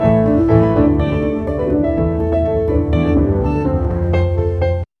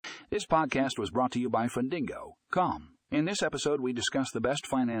This podcast was brought to you by Fundingo.com. In this episode, we discuss the best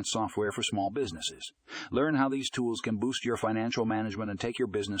finance software for small businesses. Learn how these tools can boost your financial management and take your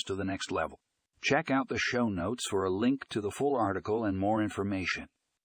business to the next level. Check out the show notes for a link to the full article and more information.